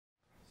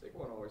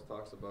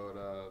talks about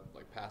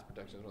like pass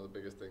protection is one of the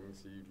biggest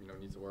things he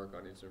needs to work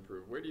on, needs to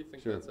improve. Where do you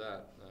think Sure. that's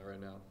at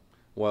right now?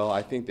 Well,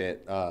 I think that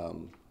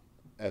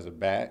as a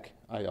back,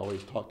 I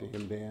always talk to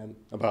him, Dan,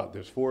 about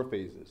there's 4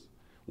 phases.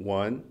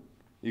 1,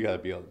 you got to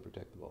be able to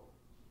protect the ball.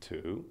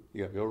 2,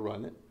 you got to be able to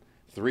run it.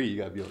 3, you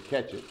got to be able to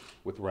catch it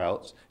with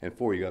routes. And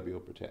 4, you got to be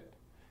able to protect.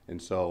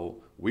 And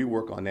so we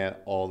work on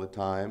that all the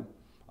time.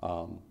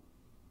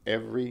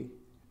 Every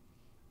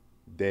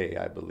day,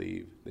 I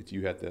believe, that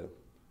you have to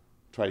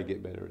try to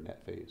get better in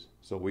that phase.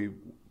 So we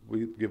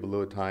give a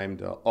little time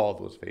to all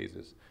those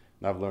phases.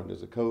 And I've learned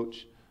as a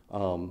coach,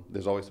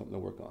 there's always something to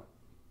work on.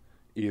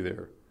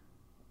 Either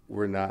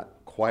we're not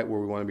quite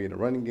where we want to be in the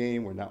running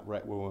game, we're not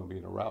right where we want to be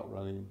in the route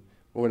running,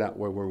 or we're not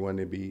where we want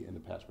to be in the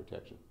pass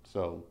protection.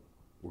 So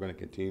we're going to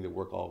continue to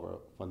work all of our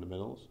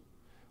fundamentals.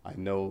 I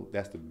know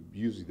that's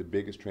usually the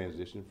biggest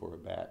transition for a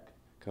back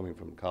coming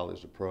from college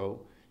to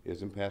pro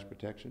is in pass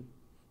protection.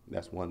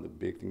 That's one of the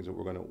big things that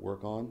we're going to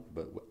work on,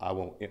 but I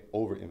won't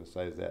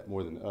overemphasize that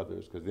more than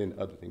others because then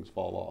other things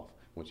fall off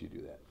once you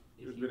do that.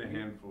 There's been a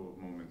handful of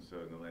moments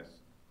in the last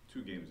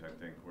 2 games, I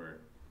think,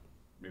 where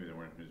maybe they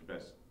weren't his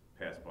best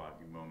pass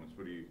blocking moments.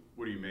 What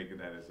do you make of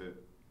that?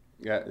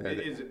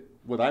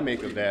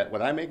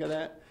 What I make of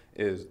that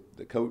is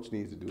the coach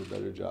needs to do a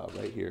better job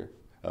right here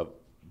of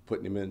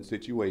putting him in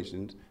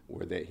situations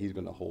where that he's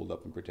going to hold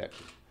up in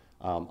protection.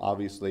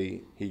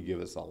 Obviously, he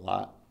gives us a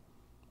lot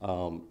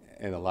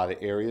in a lot of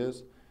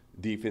areas.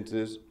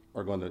 Defenses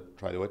are going to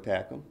try to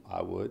attack him.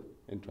 I would,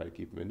 and try to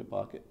keep him in the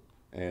pocket.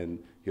 And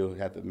he'll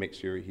have to make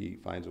sure he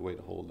finds a way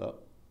to hold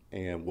up.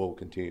 And we'll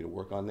continue to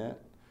work on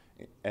that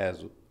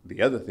as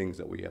the other things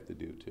that we have to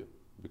do too.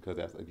 Because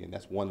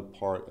that's one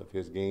part of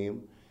his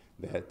game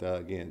that,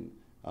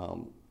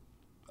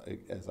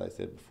 as I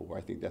said before,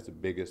 I think that's the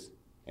biggest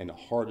and the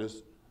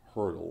hardest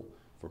hurdle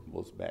for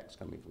most backs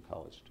coming from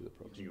college to the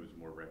pros. I think it was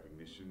more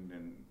recognition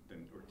than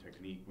or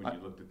technique when you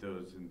looked at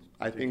those in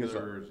I think it's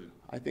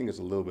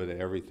a little bit of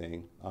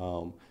everything.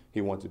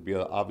 He wants to be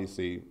able to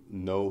obviously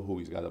know who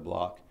he's got to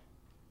block,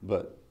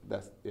 but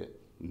that's it.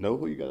 Know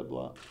who you got to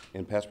block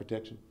in pass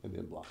protection and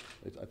then block.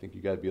 I think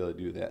you got to be able to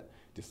do that.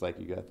 Just like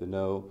you got to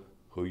know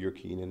who you're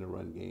keen in the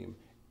run game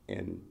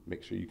and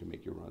make sure you can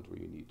make your runs where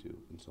you need to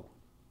and so on.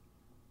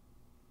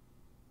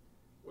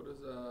 What does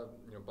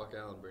Buck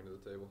Allen bring to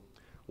the table?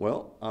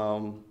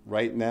 Well,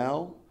 right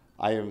now,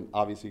 I haven't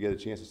obviously get a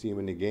chance to see him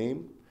in the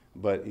game,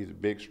 but he's a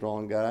big,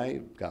 strong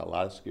guy, got a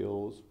lot of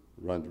skills,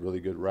 runs really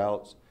good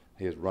routes.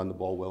 He has run the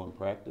ball well in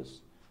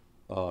practice.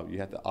 You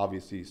have to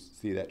obviously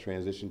see that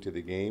transition to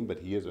the game, but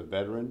he is a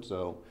veteran,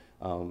 so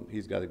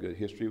he's got a good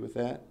history with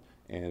that.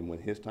 And when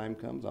his time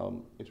comes,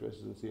 I'm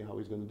interested in seeing how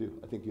he's going to do.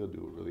 I think he'll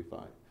do really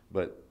fine.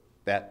 But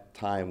that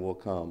time will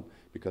come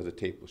because the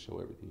tape will show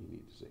everything you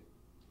need to see,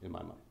 in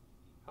my mind.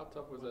 How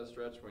tough was that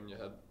stretch when you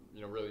had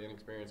really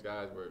inexperienced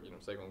guys where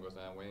Saquon goes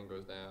down, Wayne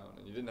goes down,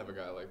 and you didn't have a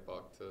guy like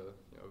Buck to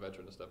a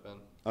veteran to step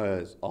in?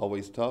 It's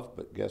always tough,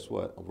 but guess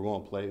what? We're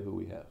going to play who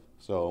we have.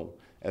 So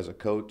as a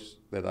coach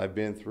that I've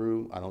been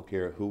through, I don't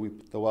care who we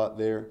throw out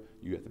there.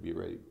 You have to be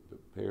ready,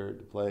 prepared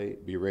to play,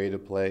 be ready to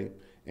play,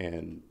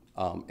 and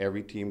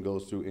every team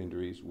goes through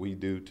injuries. We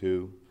do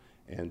too,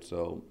 and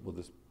so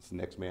it's the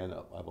next man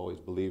up. I've always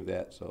believed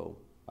that. So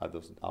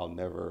I'll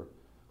never.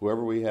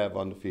 Whoever we have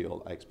on the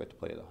field, I expect to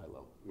play at a high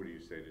level. What do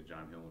you say to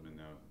John Hillman,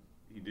 though?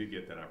 He did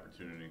get that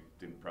opportunity,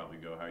 didn't probably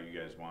go how you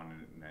guys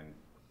wanted it, and then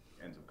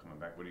ends up coming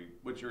back.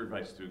 What's your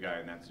advice to a guy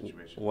in that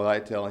situation? What I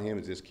tell him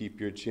is just keep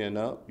your chin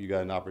up. You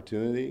got an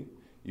opportunity.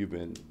 You've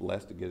been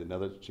blessed to get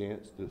another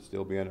chance to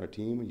still be on our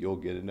team, and you'll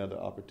get another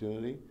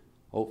opportunity,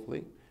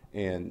 hopefully.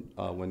 And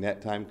when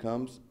that time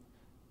comes,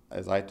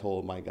 as I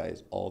told my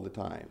guys all the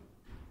time,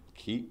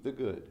 keep the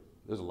good.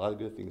 There's a lot of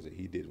good things that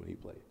he did when he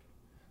played.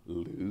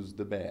 Lose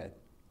the bad.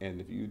 And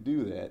if you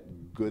do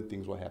that, good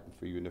things will happen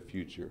for you in the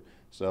future.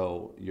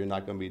 So you're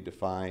not going to be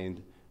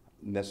defined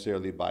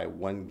necessarily by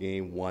one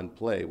game, one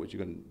play. What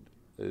you're going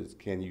to is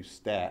can you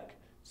stack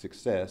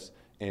success,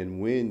 and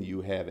when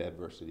you have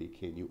adversity,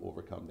 can you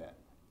overcome that?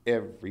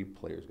 Every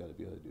player's got to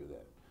be able to do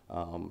that.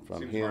 From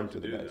Seems him hard to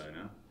the do, guys.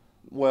 though, no?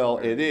 Well,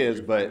 Or it do is,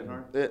 you but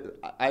find it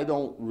hard? I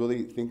don't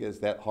really think it's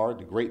that hard.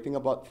 The great thing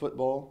about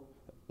football,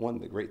 one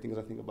of the great things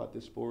I think about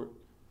this sport,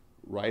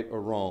 right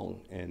or wrong,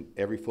 and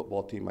every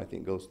football team I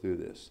think goes through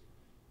this.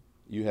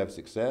 You have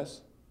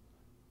success,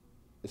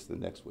 it's the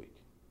next week.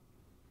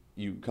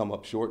 You come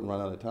up short and run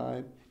out of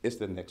time, it's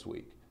the next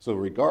week. So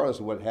regardless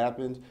of what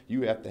happens,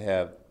 you have to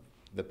have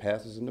the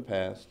passes in the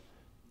past,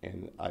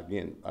 and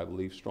again, I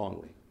believe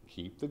strongly,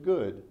 keep the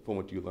good from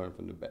what you learned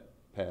from the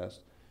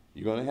past.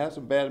 You're going to have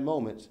some bad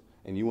moments,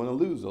 and you want to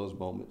lose those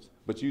moments,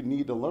 but you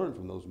need to learn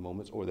from those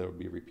moments or they'll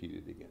be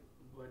repeated again.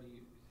 What do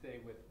you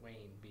say with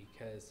Wayne?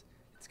 Because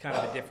it's kind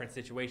of a different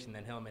situation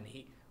than Hillman.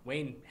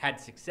 Wayne had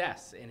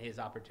success in his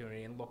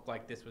opportunity and looked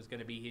like this was going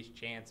to be his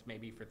chance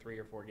maybe for 3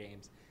 or 4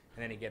 games.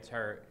 And then he gets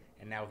hurt,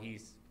 and now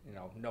he's,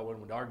 no one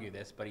would argue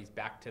this, but he's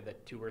back to the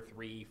 2 or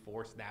 3,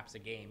 4 snaps a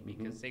game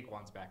because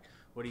Saquon's back.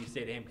 What do you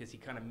say to him? Because he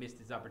kind of missed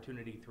his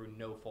opportunity through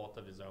no fault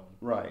of his own.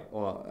 Right.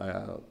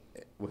 Well,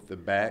 with the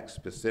back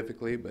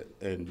specifically, but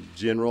in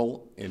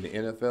general in the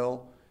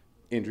NFL,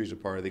 injuries are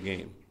part of the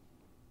game.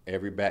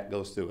 Every back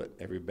goes through it.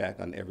 Every back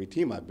on every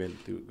team I've been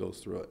through goes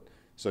through it.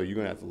 So you're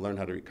going to have to learn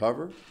how to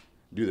recover,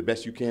 do the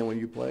best you can when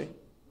you play.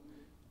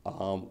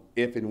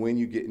 If and when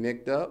you get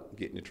nicked up,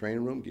 get in the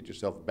training room, get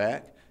yourself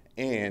back,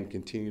 and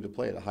continue to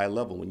play at a high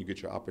level when you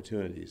get your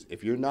opportunities.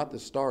 If you're not the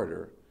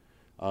starter,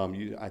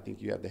 I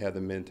think you have to have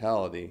the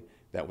mentality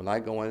that when I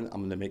go in,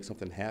 I'm going to make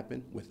something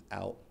happen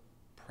without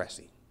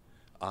pressing.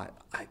 I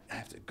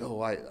have to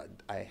go.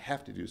 I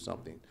have to do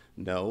something.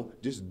 No,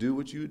 just do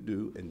what you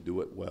do and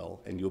do it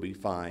well, and you'll be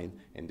fine.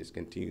 And just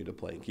continue to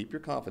play. Keep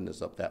your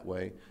confidence up that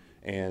way,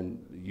 and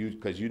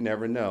because you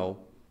never know.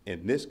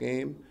 In this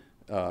game,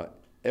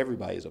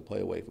 everybody is a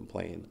play away from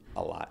playing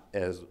a lot,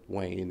 as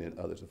Wayne and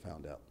others have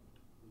found out.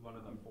 One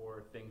of the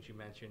 4 things you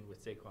mentioned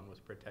with Saquon was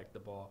protect the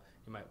ball.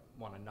 You might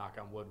want to knock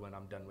on wood when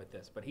I'm done with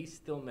this, but he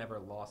still never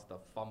lost a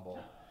fumble.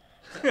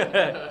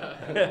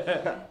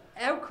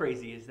 How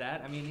crazy is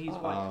that? I mean, he's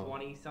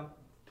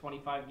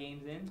 25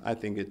 games in? I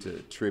think it's a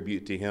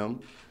tribute to him.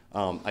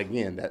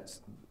 Again,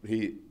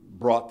 he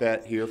brought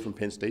that here from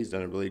Penn State. He's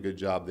done a really good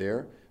job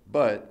there.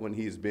 But when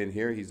he's been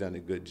here, he's done a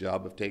good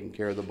job of taking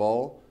care of the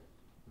ball.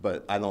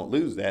 But I don't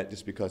lose that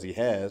just because he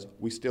has.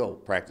 We still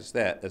practice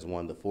that as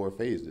one of the 4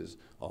 phases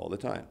all the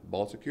time.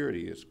 Ball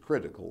security is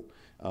critical,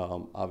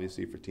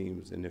 obviously, for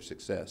teams and their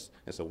success.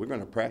 And so we're going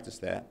to practice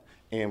that,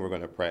 and we're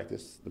going to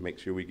practice to make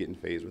sure we get in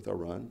phase with our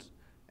runs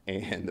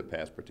and the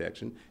pass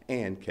protection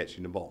and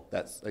catching the ball.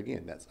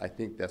 I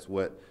think that's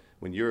what,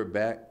 when you're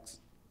back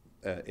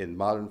in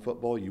modern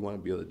football, you want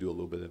to be able to do a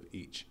little bit of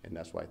each. And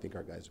that's what I think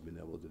our guys have been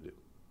able to do.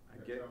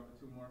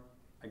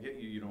 I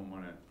get you don't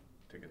want to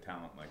take a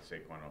talent like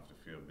Saquon off the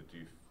field, but do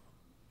you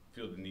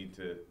feel the need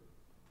to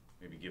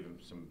maybe give him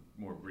some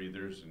more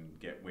breathers and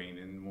get Wayne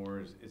in more?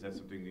 Is that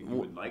something that you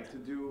would like to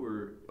do,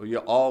 or? Well, you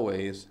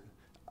always,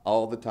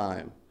 all the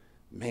time,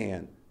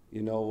 man,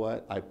 you know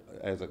what?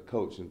 As a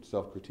coach and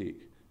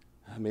self-critique,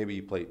 maybe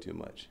you played too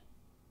much.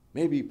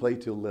 Maybe you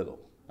played too little.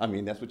 I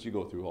mean, that's what you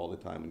go through all the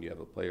time when you have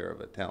a player of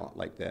a talent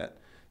like that.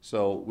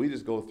 So we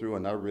just go through,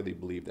 and I really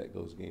believe that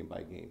goes game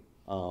by game.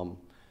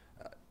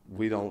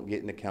 We don't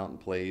get into counting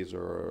plays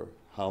or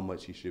how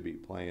much he should be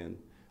playing.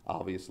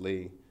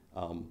 Obviously,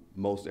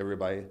 most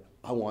everybody,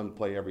 I want to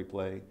play every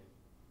play,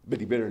 but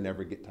he better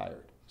never get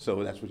tired.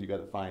 So that's what you got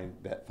to find,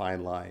 that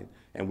fine line.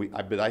 And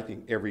but I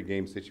think every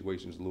game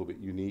situation is a little bit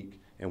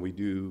unique, and we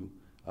do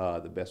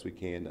the best we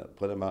can to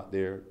put him out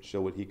there,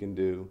 show what he can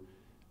do,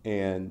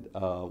 and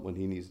when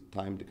he needs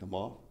time to come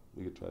off,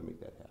 we could try to make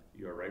that happen.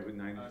 You all right with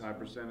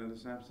 95% of the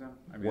snaps now?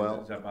 I mean, Well,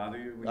 does that bother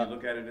you when you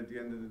look at it at the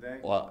end of the day?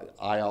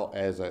 Well,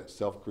 as a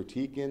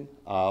self-critiquing,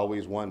 I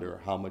always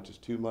wonder how much is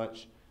too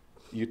much.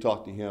 You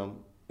talk to him,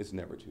 it's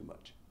never too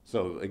much.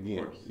 So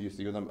again, you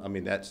see what I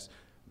mean? That's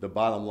the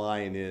bottom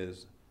line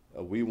is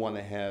we want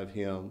to have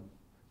him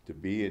to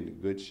be in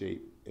good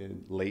shape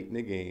and late in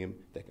the game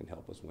that can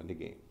help us win the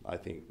game. I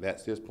think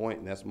that's his point,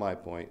 and that's my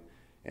point.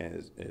 And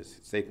as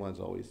Saquon's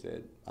always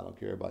said, I don't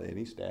care about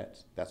any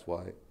stats. That's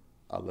why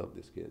I love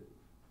this kid.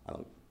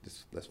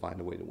 Let's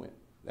find a way to win.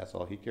 That's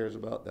all he cares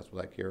about. That's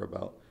what I care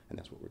about, and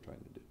that's what we're trying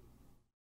to do.